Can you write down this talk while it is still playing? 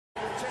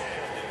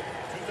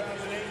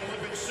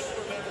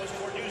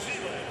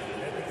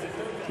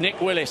Nick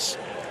Willis,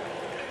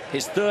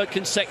 his third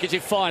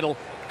consecutive final,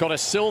 got a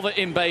silver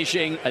in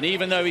Beijing, and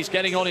even though he's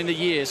getting on in the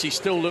years, he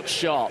still looks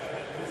sharp.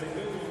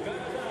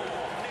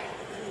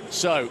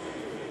 So,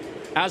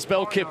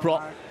 Asbel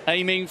Kiprop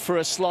aiming for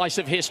a slice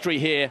of history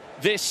here.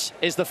 This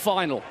is the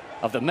final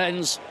of the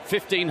men's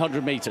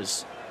 1500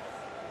 meters.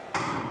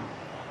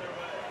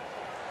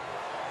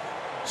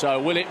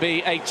 So will it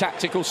be a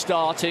tactical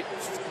start? It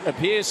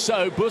appears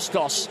so.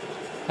 Bustos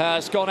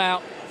has gone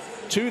out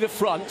to the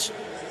front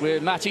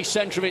with Mati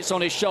Centrovic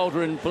on his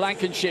shoulder and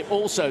Blankenship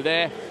also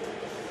there.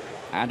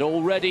 And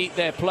already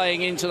they're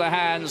playing into the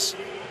hands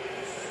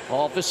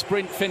of the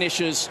sprint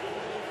finishers.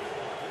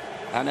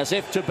 And as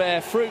if to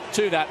bear fruit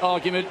to that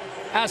argument,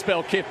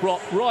 Asbel Kiprop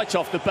right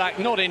off the back,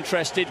 not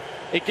interested.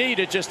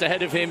 Igida just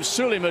ahead of him,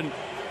 Suleiman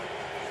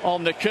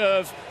on the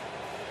curve.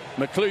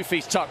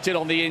 McLoofie's tucked in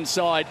on the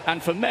inside,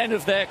 and for men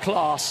of their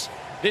class,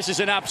 this is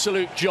an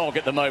absolute jog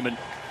at the moment.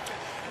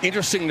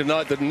 Interesting to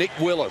note that Nick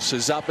Willis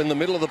is up in the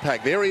middle of the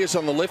pack. There he is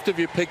on the left of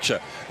your picture.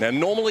 Now,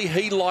 normally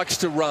he likes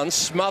to run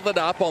smothered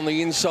up on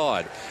the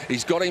inside.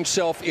 He's got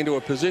himself into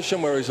a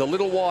position where he's a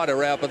little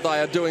wider out, but they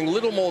are doing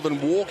little more than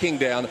walking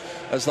down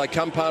as they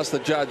come past the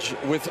judge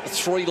with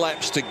 3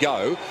 laps to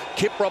go.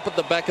 Kiprop at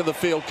the back of the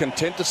field,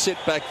 content to sit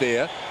back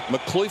there.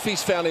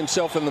 McLoofie's found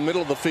himself in the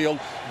middle of the field.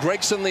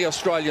 Gregson, the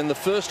Australian, the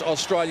first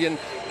Australian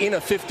in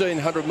a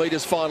 1500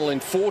 metres final in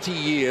 40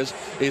 years,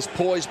 is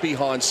poised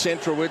behind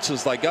Centrowitz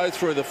as they go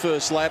through the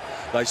first lap.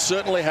 They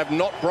certainly have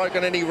not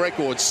broken any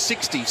records.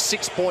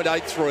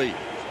 66.83.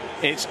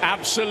 It's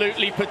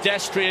absolutely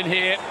pedestrian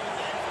here,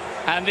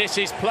 and this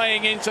is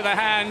playing into the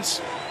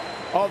hands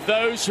of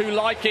those who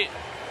like it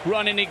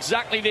run in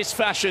exactly this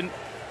fashion.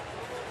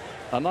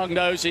 Among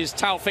those is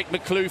Taufik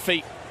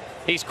McLoofie.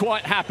 He's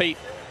quite happy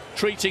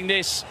treating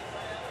this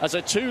as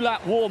a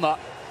 2-lap warm-up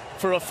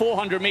for a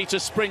 400-metre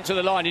sprint to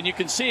the line, and you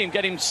can see him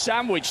getting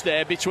sandwiched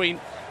there between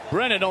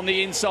Brennan on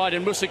the inside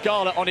and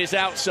Musagala on his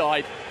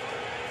outside.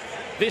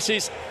 This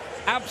is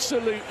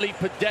absolutely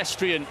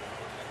pedestrian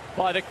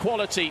by the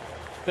quality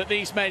that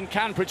these men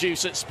can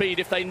produce at speed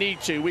if they need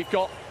to. We've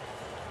got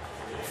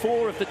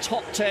 4 of the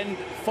top 10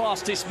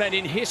 fastest men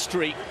in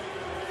history,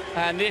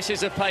 and this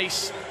is a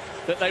pace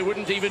that they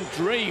wouldn't even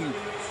dream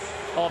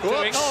of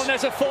doing. Oh, and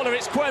there's a faller,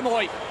 it's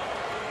Quemoy.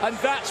 And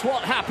that's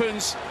what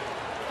happens.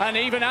 And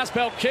even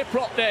Asbel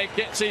Kiprop there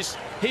gets his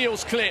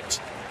heels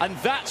clipped. And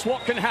that's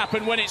what can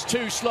happen when it's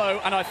too slow.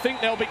 And I think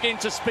they'll begin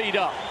to speed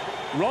up.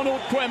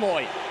 Ronald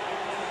Quemoy,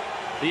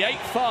 the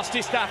 8th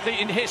fastest athlete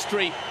in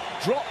history,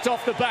 dropped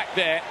off the back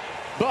there.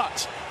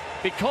 But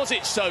because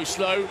it's so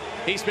slow,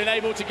 he's been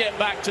able to get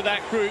back to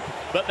that group.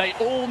 But they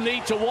all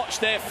need to watch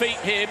their feet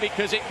here,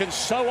 because it can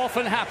so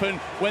often happen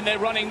when they're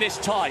running this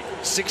tight.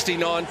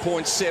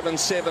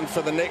 69.77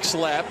 for the next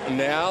lap.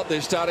 Now they're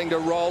starting to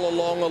roll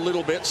along a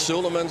little bit.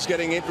 Suleiman's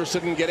getting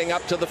interested in getting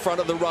up to the front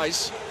of the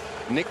race.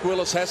 Nick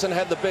Willis hasn't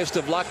had the best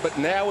of luck, but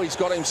now he's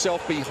got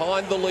himself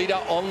behind the leader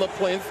on the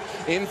plinth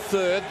in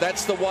 3rd.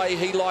 That's the way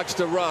he likes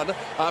to run.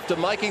 After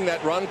making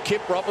that run,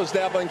 Kiprop has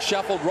now been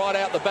shuffled right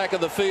out the back of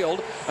the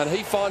field, and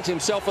he finds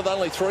himself with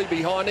only 3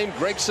 behind him.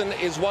 Gregson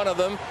is one of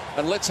them,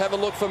 and let's have a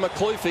look for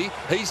McLoofie.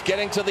 He's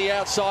getting to the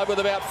outside with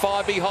about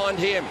 5 behind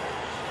him.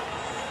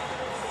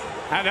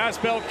 And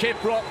Asbel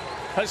Kiprop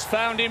has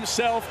found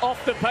himself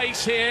off the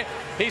pace here.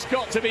 He's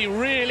got to be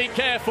really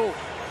careful,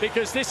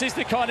 because this is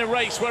the kind of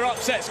race where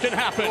upsets can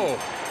happen.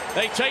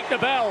 They take the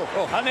bell,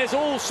 and there's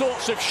all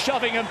sorts of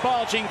shoving and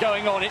barging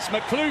going on. It's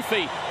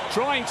McLoofie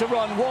trying to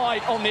run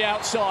wide on the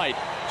outside.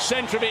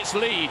 Centrovic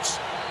leads.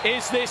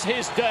 Is this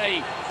his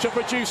day to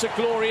produce a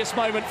glorious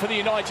moment for the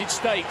United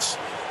States?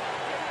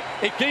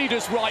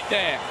 Igida's right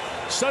there.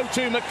 So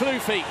too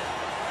McLoofie.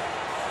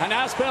 And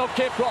Asbel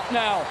Kiprop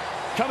now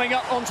coming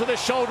up onto the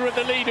shoulder of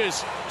the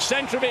leaders.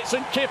 Centrovic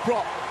and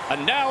Kiprop.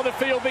 And now the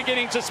field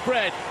beginning to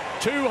spread.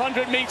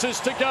 200 metres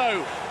to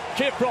go.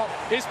 Kiprop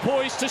is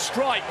poised to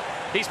strike.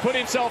 He's put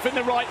himself in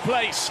the right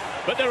place,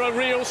 but there are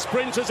real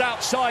sprinters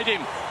outside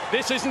him.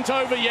 This isn't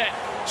over yet.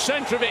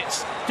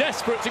 Centrovic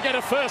desperate to get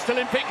a first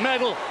Olympic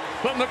medal,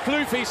 but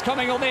McLoofie's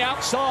coming on the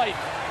outside.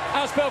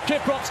 Asbel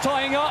Kiprop's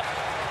tying up.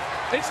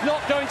 It's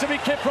not going to be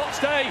Kiprop's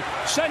day.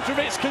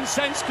 Centrovic can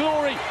sense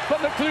glory, but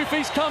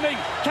McLoofie's coming.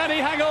 Can he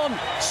hang on?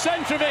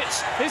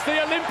 Centrovic is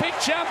the Olympic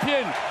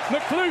champion.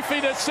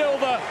 McLoofie the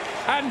silver,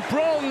 and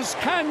bronze,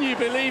 can you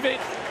believe it,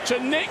 to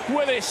Nick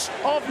Willis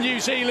of New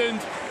Zealand.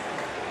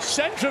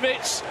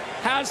 Centrovic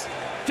has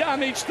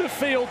damaged the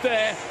field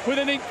there with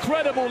an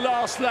incredible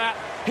last lap.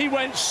 He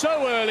went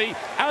so early.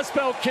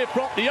 Asbel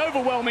Kiprop, the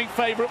overwhelming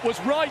favourite, was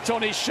right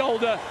on his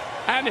shoulder,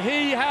 and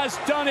he has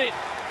done it.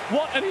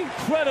 What an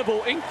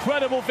incredible,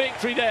 incredible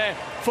victory there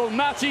for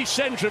Mati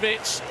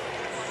Centrovic.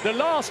 The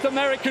last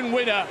American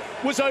winner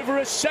was over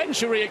a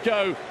century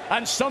ago,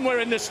 and somewhere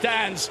in the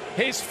stands,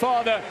 his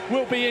father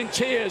will be in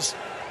tears.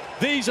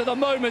 These are the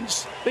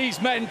moments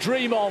these men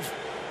dream of.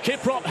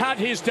 Kiprop had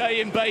his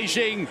day in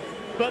Beijing,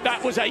 but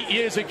that was 8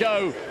 years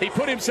ago. He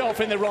put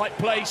himself in the right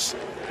place,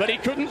 but he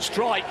couldn't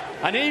strike.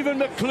 And even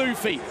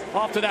McCloughy,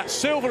 after that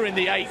silver in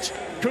the 8,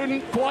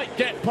 couldn't quite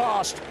get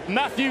past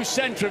Matthew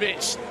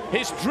Centrovitz.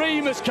 His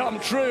dream has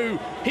come true.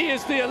 He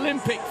is the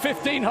Olympic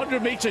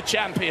 1500-metre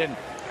champion.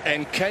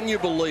 And can you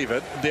believe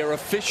it? Their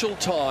official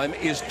time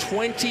is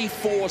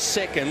 24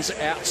 seconds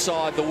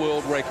outside the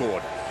world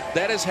record.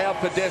 That is how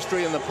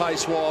pedestrian the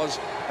pace was.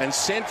 And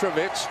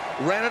Centrovitz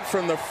ran it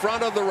from the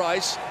front of the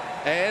race.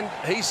 And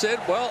he said,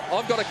 well,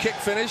 I've got a kick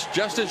finish,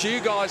 just as you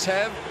guys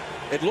have.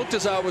 It looked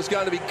as though it was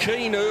going to be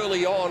keen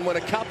early on when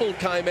a couple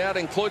came out,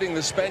 including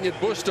the Spaniard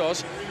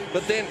Bustos.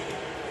 But then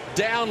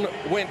down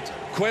went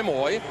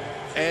Quemoy,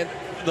 and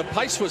the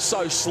pace was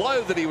so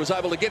slow that he was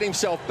able to get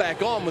himself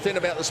back on within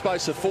about the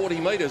space of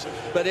 40 metres.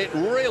 But it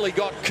really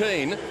got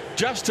keen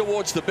just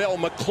towards the bell.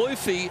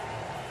 McCloughy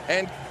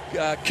and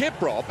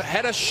Kiprop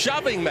had a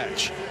shoving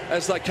match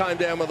as they came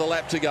down with a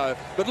lap to go.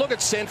 But look at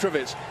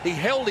Centrovitz. He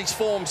held his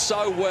form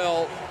so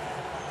well.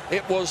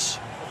 It was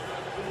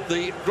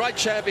the great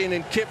champion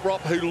in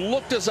Kiprop who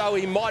looked as though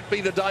he might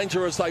be the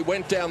danger as they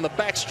went down the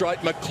back straight.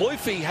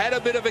 McCloughy had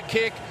a bit of a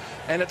kick,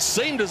 and it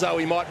seemed as though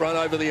he might run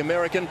over the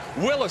American.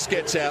 Willis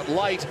gets out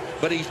late,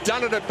 but he's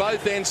done it at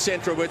both ends,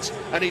 Centrovitz,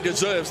 and he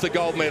deserves the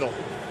gold medal.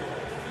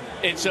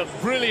 It's a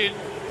brilliant,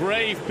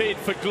 brave bid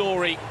for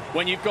glory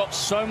when you've got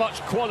so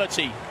much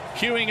quality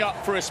queuing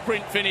up for a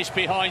sprint finish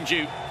behind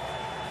you.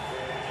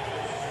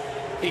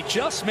 He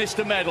just missed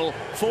a medal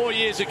 4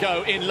 years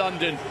ago in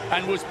London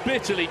and was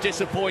bitterly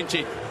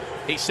disappointed.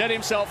 He set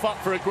himself up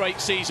for a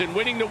great season,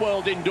 winning the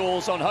world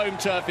indoors on home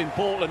turf in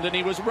Portland, and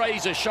he was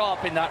razor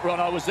sharp in that run.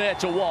 I was there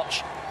to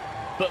watch.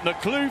 But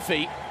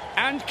McCloughy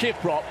and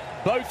Kiprop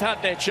both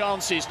had their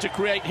chances to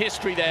create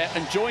history there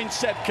and joined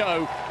Seb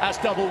Coe as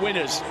double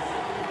winners.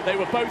 They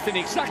were both in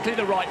exactly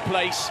the right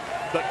place,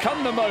 but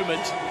come the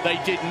moment, they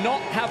did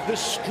not have the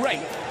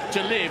strength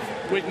to live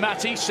with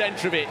Matty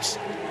Centrovitz.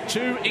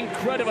 Two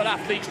incredible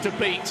athletes to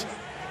beat.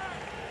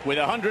 With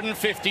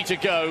 150 to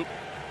go,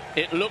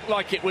 it looked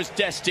like it was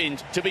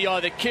destined to be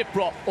either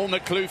Kiprop or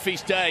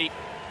McCloughy's day.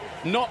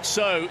 Not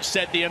so,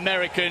 said the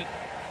American,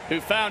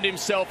 who found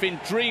himself in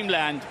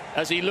dreamland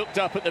as he looked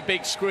up at the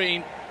big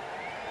screen.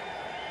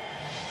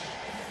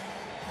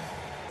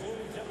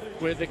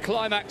 With the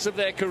climax of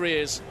their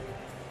careers,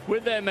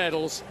 with their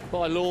medals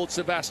by Lord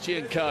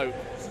Sebastian Coe.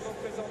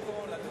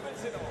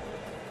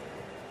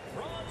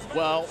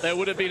 Well, there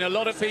would have been a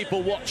lot of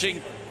people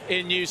watching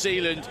in New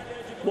Zealand.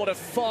 What a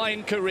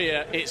fine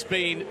career it's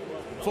been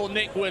for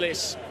Nick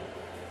Willis.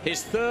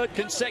 His third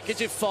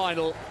consecutive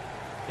final.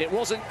 It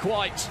wasn't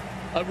quite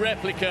a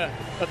replica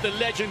of the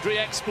legendary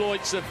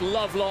exploits of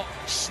Lovelock,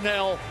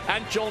 Snell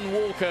and John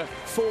Walker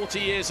 40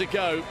 years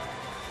ago.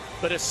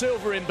 But a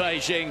silver in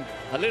Beijing,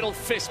 a little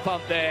fist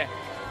pump there.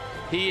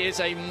 He is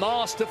a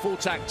masterful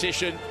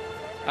tactician,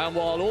 and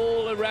while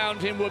all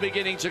around him were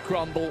beginning to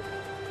crumble,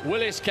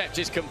 Willis kept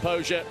his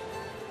composure,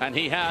 and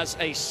he has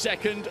a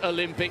second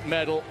Olympic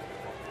medal.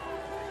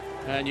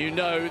 And you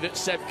know that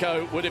Seb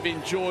Coe would have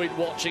enjoyed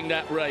watching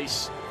that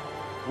race.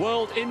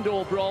 World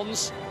indoor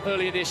bronze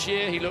earlier this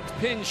year. He looked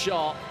pin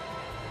sharp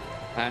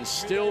and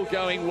still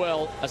going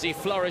well as he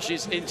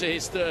flourishes into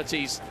his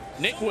 30s.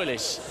 Nick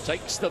Willis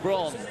takes the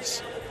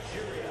bronze.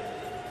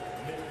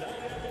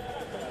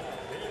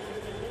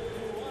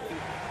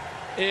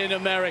 In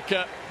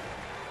America,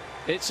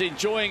 it's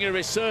enjoying a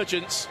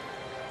resurgence,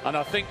 and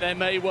I think there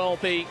may well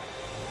be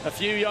a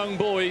few young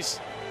boys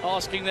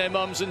asking their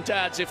mums and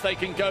dads if they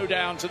can go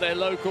down to their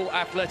local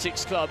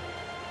athletics club.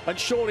 And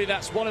surely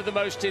that's one of the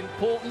most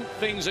important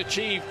things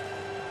achieved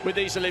with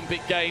these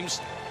Olympic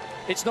Games.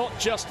 It's not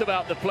just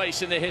about the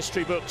place in the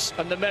history books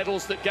and the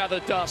medals that gather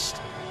dust.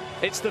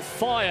 It's the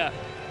fire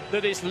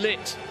that is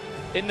lit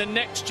in the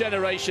next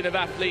generation of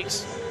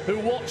athletes who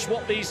watch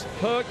what these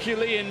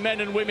Herculean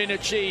men and women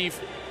achieve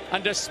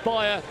and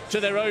aspire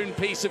to their own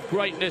piece of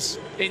greatness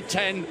in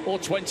 10 or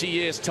 20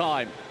 years'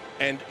 time.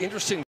 And interesting